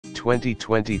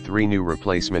2023 new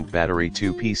replacement battery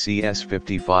 2PCS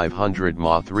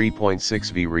 5500mah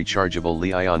 3.6V rechargeable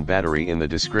Li-ion battery in the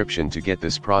description to get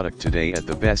this product today at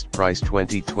the best price.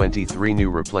 2023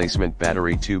 new replacement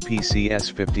battery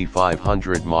 2PCS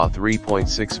 5500mah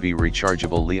 3.6V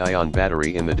rechargeable Li-ion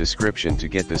battery in the description to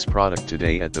get this product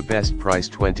today at the best price.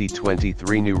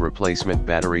 2023 new replacement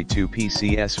battery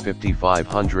 2PCS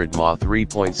 5500mah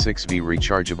 3.6V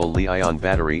rechargeable Li-ion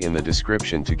battery in the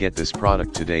description to get this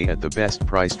product today at the best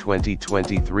price.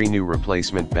 2023 new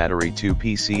replacement battery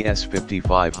 2PCS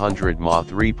 5500mah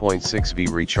 3.6V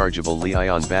rechargeable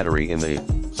Li-ion battery in the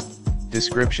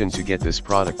description to get this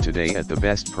product today at the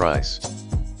best price.